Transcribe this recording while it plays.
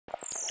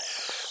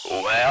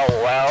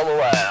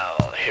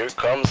Well, here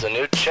comes a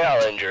new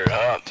challenger,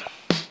 huh?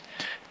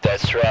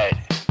 That's right,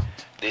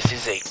 this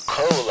is a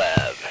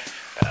collab.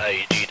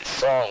 I did a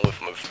song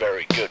with my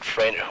very good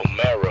friend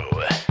Romero.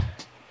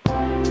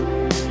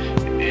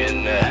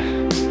 And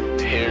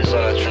here's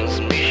on a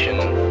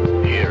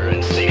transmission here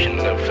in Station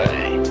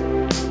Lo-Fi.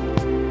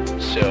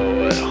 So,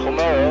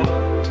 Romero,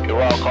 you're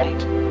welcome.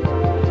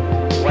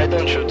 Why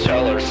don't you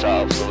tell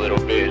ourselves a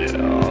little bit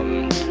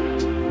on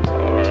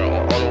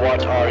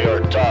what are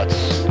your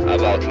thoughts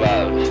about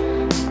love?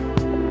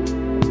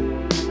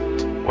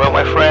 Well,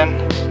 my friend,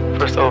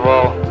 first of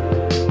all,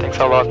 thanks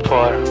a lot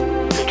for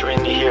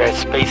featuring me here at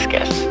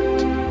SpaceCast.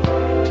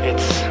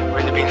 It's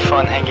really been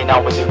fun hanging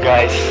out with you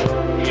guys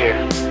here.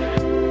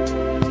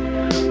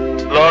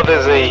 Love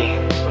is a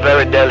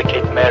very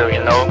delicate matter,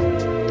 you know.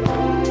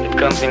 It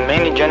comes in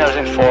many genders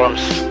and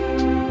forms.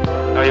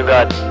 You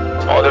got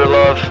mother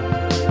love,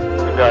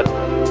 you got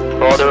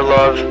brother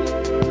love,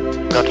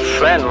 you got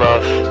friend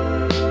love,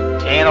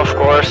 and of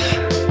course,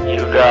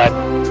 you got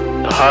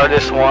the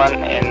hardest one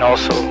and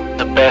also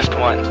the best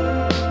one.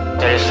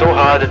 That is so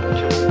hard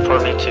for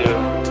me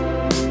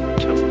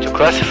to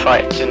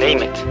classify, to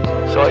name it.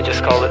 So I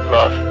just call it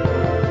love.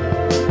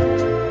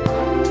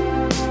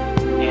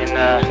 And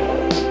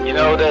you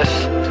know,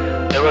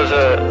 there was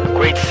a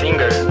great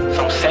singer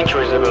some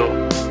centuries ago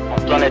on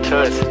planet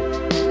Earth.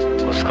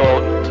 It was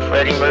called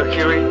Freddie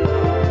Mercury.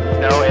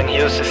 You know, and he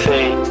used to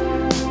say,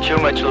 "Too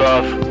much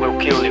love will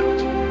kill you."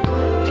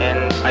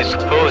 And I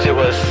suppose he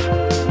was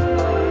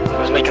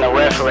making a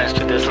reference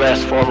to this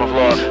last form of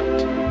love.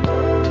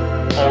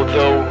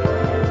 Although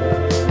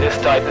this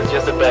type is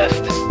just the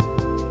best.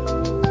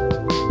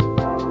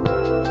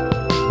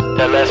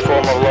 That last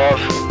form of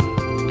love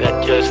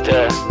that just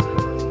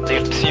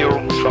lifts you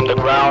from the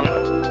ground,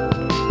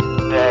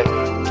 that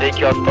takes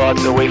your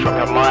thoughts away from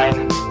your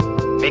mind,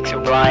 makes you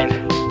blind,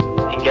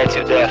 and gets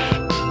you deaf,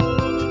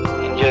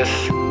 and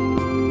just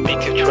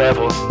makes you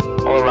travel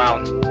all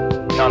around,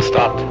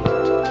 non-stop.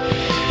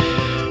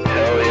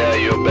 Hell yeah,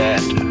 you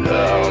bet.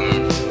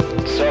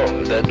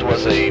 So that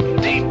was a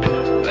deep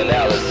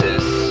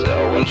analysis.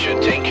 I want to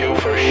thank you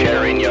for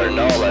sharing your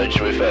knowledge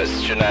with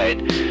us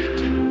tonight.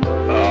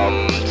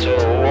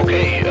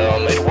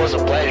 It was a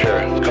pleasure.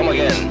 Come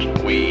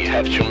again. We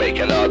have to make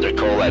another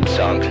collab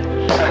song.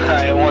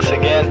 And once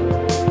again,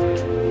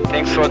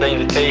 thanks for the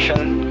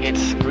invitation.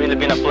 It's really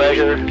been a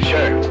pleasure.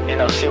 Sure.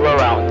 And I'll see you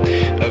around.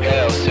 Okay,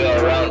 I'll see you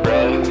around,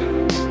 bro.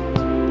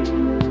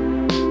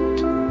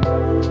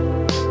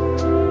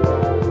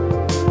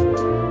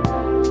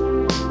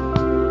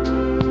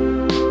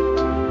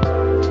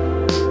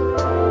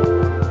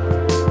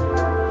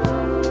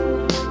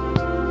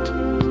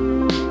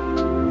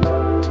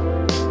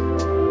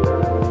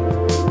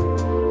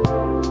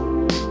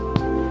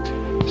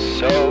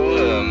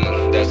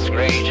 That's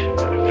great.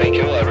 Thank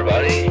you,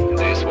 everybody.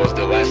 This was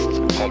the last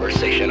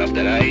conversation of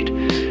the night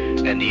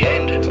and the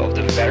end of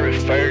the very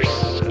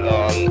first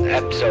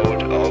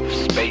episode of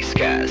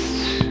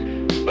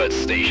SpaceCast. But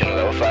Station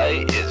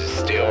Lo-Fi is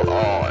still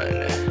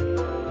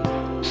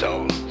on.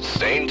 So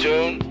stay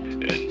tuned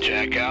and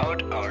check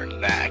out our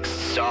next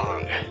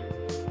song.